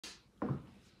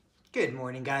Good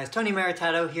morning, guys. Tony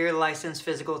Maritato here, licensed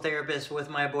physical therapist with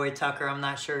my boy Tucker. I'm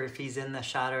not sure if he's in the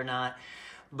shot or not,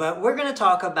 but we're going to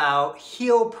talk about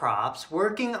heel props,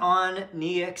 working on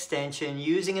knee extension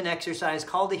using an exercise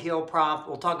called the heel prop.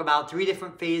 We'll talk about 3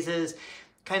 different phases,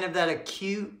 kind of that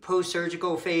acute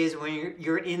post-surgical phase when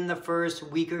you're in the first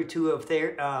week or 2 of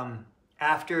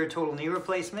after total knee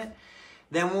replacement.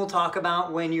 Then we'll talk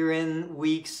about when you're in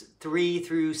weeks 3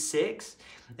 through 6.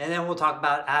 And then we'll talk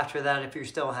about after that if you're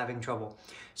still having trouble.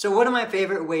 So one of my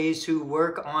favorite ways to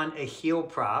work on a heel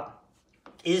prop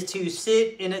is to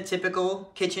sit in a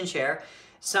typical kitchen chair,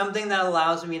 something that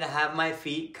allows me to have my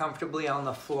feet comfortably on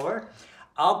the floor.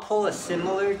 I'll pull a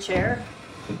similar chair.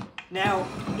 Now,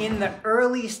 in the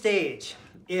early stage,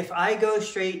 if I go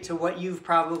straight to what you've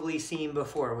probably seen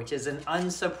before, which is an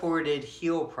unsupported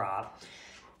heel prop,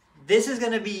 this is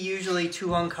going to be usually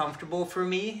too uncomfortable for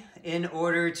me in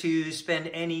order to spend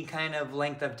any kind of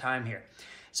length of time here.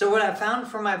 So what I found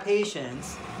for my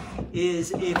patients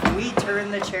is if we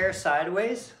turn the chair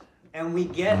sideways and we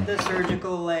get the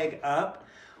surgical leg up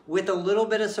with a little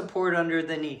bit of support under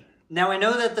the knee. Now I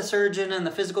know that the surgeon and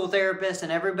the physical therapist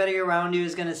and everybody around you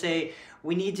is going to say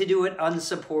we need to do it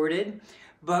unsupported,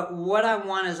 but what I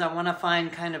want is I want to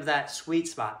find kind of that sweet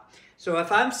spot. So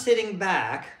if I'm sitting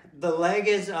back, the leg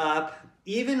is up,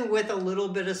 even with a little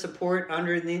bit of support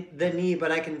under the knee,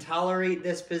 but I can tolerate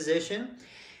this position.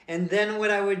 And then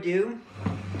what I would do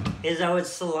is I would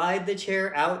slide the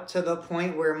chair out to the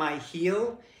point where my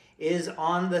heel is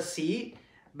on the seat,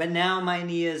 but now my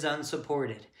knee is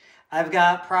unsupported. I've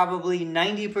got probably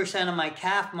 90% of my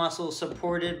calf muscle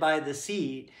supported by the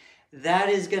seat. That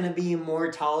is going to be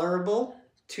more tolerable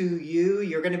to you.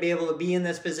 You're going to be able to be in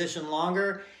this position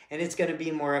longer, and it's going to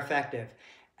be more effective.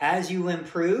 As you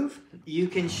improve, you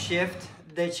can shift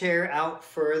the chair out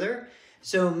further.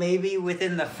 So maybe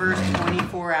within the first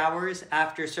 24 hours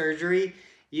after surgery,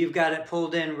 you've got it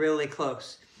pulled in really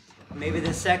close. Maybe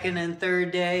the second and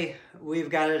third day, we've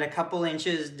got it a couple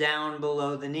inches down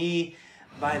below the knee.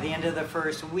 By the end of the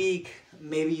first week,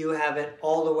 maybe you have it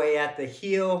all the way at the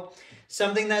heel.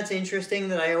 Something that's interesting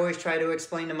that I always try to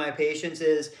explain to my patients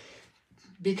is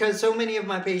because so many of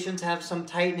my patients have some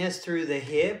tightness through the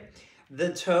hip,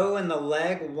 the toe and the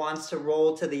leg wants to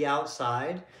roll to the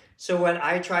outside. So what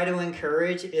I try to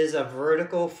encourage is a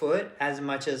vertical foot as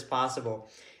much as possible.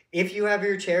 If you have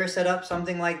your chair set up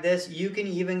something like this, you can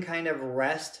even kind of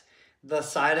rest the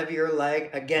side of your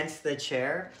leg against the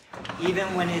chair.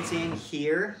 Even when it's in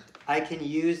here, I can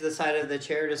use the side of the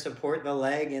chair to support the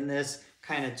leg in this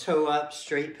kind of toe up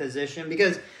straight position,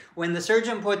 because when the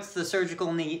surgeon puts the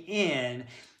surgical knee in,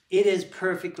 it is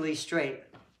perfectly straight.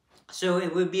 So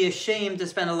it would be a shame to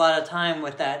spend a lot of time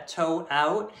with that toe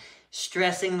out,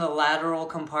 stressing the lateral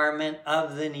compartment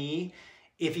of the knee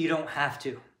if you don't have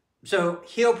to. So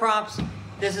heel props,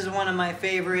 this is one of my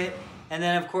favorite. And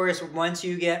then of course, once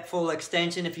you get full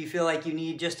extension, if you feel like you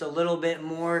need just a little bit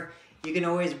more, you can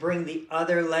always bring the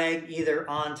other leg either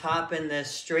on top in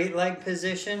this straight leg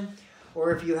position,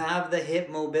 or if you have the hip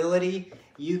mobility,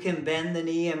 you can bend the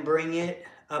knee and bring it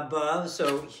above.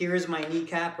 So here's my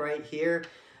kneecap right here.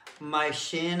 My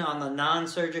shin on the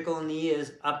non-surgical knee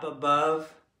is up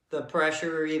above the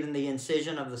pressure or even the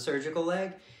incision of the surgical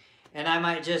leg. And I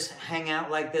might just hang out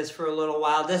like this for a little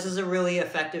while. This is a really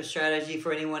effective strategy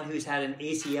for anyone who's had an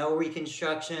ACL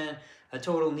reconstruction, a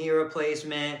total knee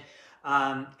replacement,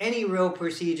 any real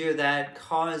procedure that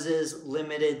causes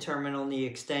limited terminal knee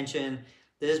extension.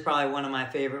 This is probably one of my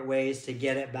favorite ways to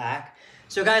get it back.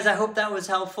 So guys, I hope that was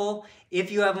helpful.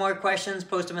 If you have more questions,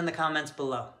 post them in the comments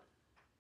below.